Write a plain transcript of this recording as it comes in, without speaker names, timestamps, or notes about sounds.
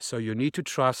So you need to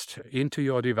trust into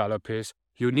your developers.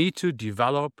 You need to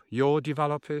develop your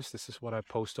developers. This is what I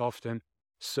post often.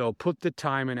 So put the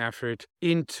time and effort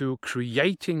into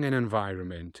creating an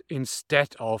environment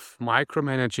instead of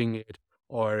micromanaging it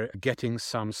or getting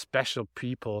some special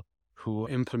people who are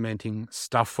implementing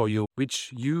stuff for you,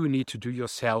 which you need to do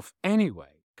yourself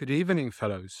anyway. Good evening,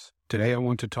 fellows. Today I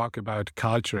want to talk about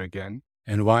culture again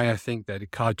and why I think that a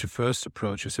culture-first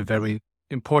approach is a very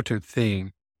important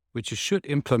thing which you should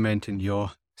implement in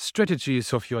your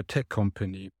strategies of your tech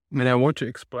company. And I want to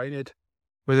explain it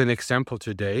with an example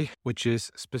today, which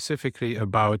is specifically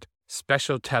about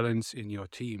special talents in your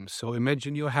team. So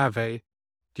imagine you have a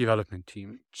development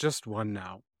team, just one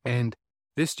now. And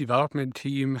this development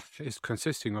team is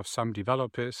consisting of some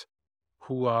developers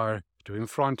who are doing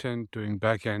front-end, doing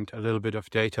back-end, a little bit of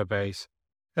database,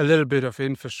 a little bit of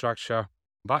infrastructure.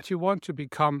 But you want to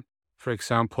become, for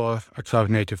example, a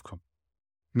cloud-native company.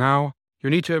 Now, you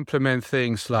need to implement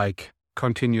things like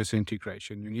continuous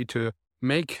integration. You need to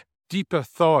make deeper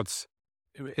thoughts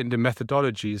in the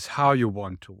methodologies, how you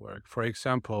want to work. For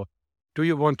example, do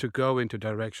you want to go into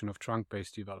direction of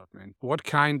trunk-based development? What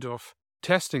kind of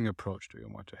testing approach do you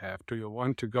want to have? Do you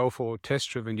want to go for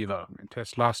test-driven development,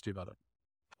 test-last development?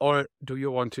 Or do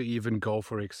you want to even go,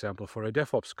 for example, for a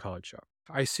DevOps culture?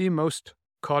 I see most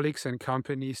colleagues and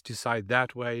companies decide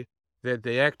that way, that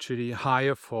they actually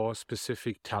hire for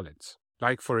specific talents.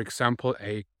 Like, for example,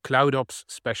 a CloudOps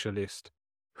specialist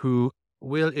who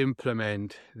will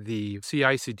implement the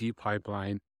CI/CD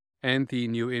pipeline and the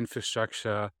new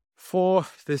infrastructure for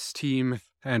this team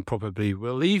and probably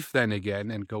will leave then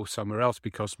again and go somewhere else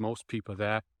because most people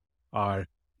there are,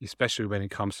 especially when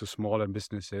it comes to smaller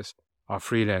businesses, are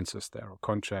freelancers there or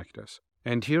contractors.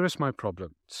 And here is my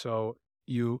problem. So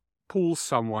you pull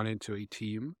someone into a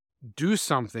team, do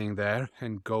something there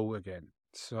and go again.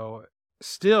 So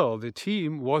still the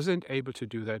team wasn't able to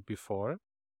do that before.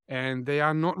 And they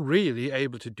are not really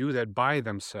able to do that by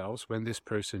themselves when this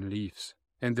person leaves.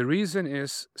 And the reason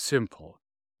is simple.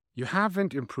 You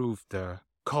haven't improved the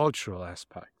cultural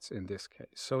aspects in this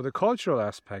case. So the cultural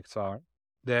aspects are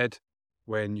that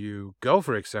when you go,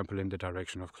 for example, in the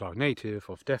direction of cloud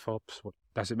native, of DevOps, what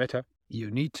does it matter?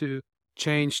 You need to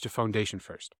change the foundation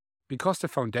first. Because the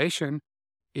foundation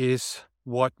is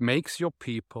what makes your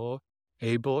people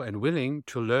able and willing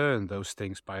to learn those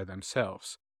things by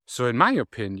themselves. So in my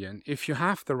opinion, if you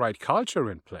have the right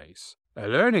culture in place, a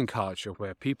learning culture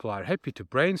where people are happy to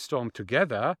brainstorm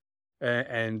together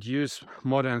and use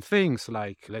modern things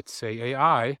like, let's say,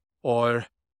 AI or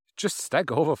just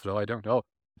Stack Overflow, I don't know,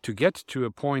 to get to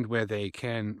a point where they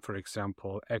can, for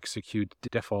example, execute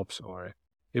DevOps or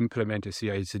implement a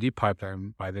CI/CD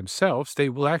pipeline by themselves, they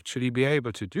will actually be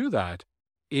able to do that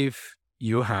if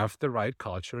you have the right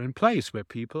culture in place where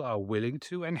people are willing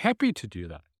to and happy to do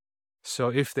that. So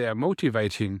if they are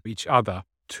motivating each other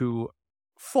to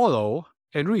follow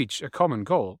and reach a common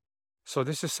goal, so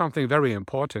this is something very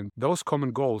important. Those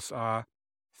common goals are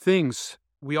things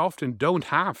we often don't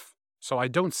have. So I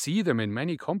don't see them in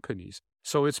many companies.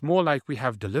 So it's more like we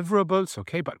have deliverables,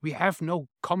 okay, but we have no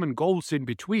common goals in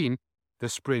between the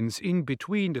sprints, in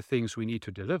between the things we need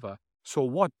to deliver. So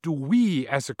what do we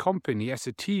as a company, as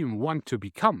a team want to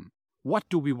become? What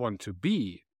do we want to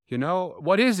be? You know,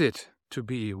 what is it to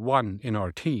be one in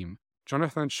our team?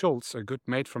 Jonathan Schultz, a good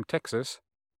mate from Texas,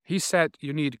 he said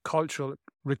you need cultural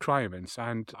requirements,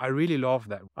 and I really love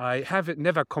that. I haven't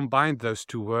never combined those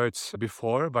two words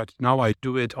before, but now I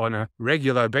do it on a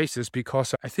regular basis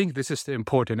because I think this is the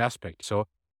important aspect. So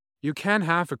you can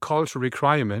have a cultural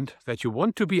requirement that you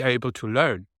want to be able to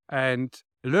learn and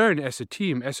learn as a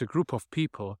team, as a group of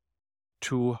people,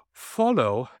 to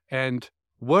follow and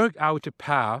work out a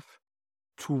path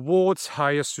towards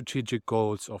higher strategic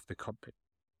goals of the company.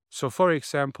 So, for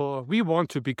example, we want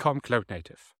to become cloud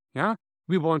native. Yeah,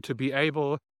 we want to be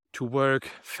able to work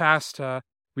faster.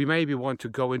 We maybe want to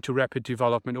go into rapid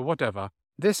development or whatever.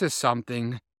 This is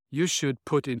something you should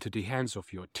put into the hands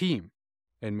of your team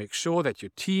and make sure that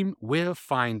your team will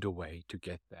find a way to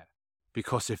get there.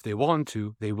 Because if they want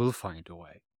to, they will find a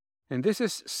way. And this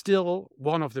is still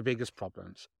one of the biggest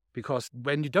problems. Because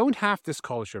when you don't have this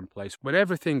culture in place, when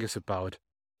everything is about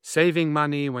saving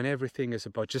money, when everything is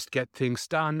about just get things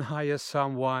done, hire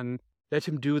someone, let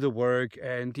him do the work,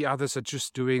 and the others are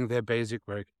just doing their basic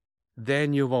work,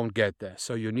 then you won't get there.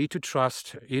 So you need to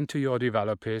trust into your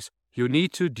developers. You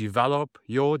need to develop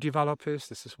your developers.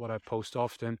 This is what I post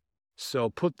often.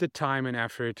 So put the time and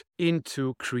effort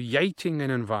into creating an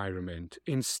environment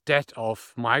instead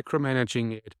of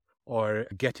micromanaging it or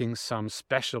getting some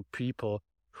special people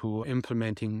who are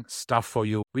implementing stuff for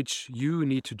you, which you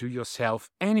need to do yourself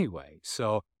anyway.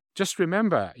 So just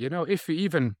remember, if you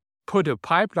even put a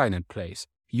pipeline in place,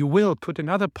 you will put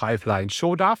another pipeline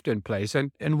short after in place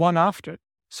and one after.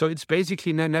 So it's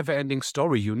basically a never-ending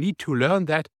story. You need to learn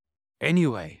that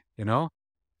anyway,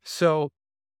 So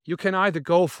you can either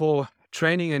go for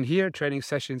training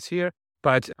sessions here,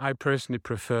 but I personally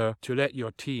prefer to let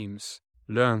your teams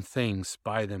learn things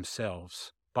by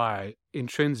themselves, by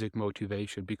intrinsic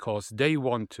motivation, because they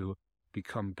want to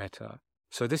become better.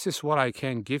 So this is what I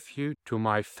can give you to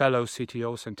my fellow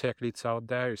CTOs and tech leads out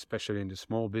there, especially in the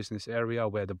small business area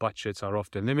where the budgets are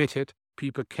often limited.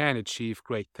 People can achieve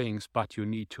great things, but you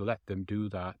need to let them do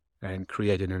that and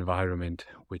create an environment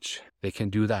which they can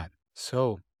do that.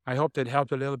 So I hope that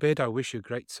helped a little bit. I wish you a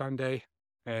great Sunday.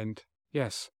 And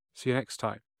yes, see you next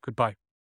time. Goodbye.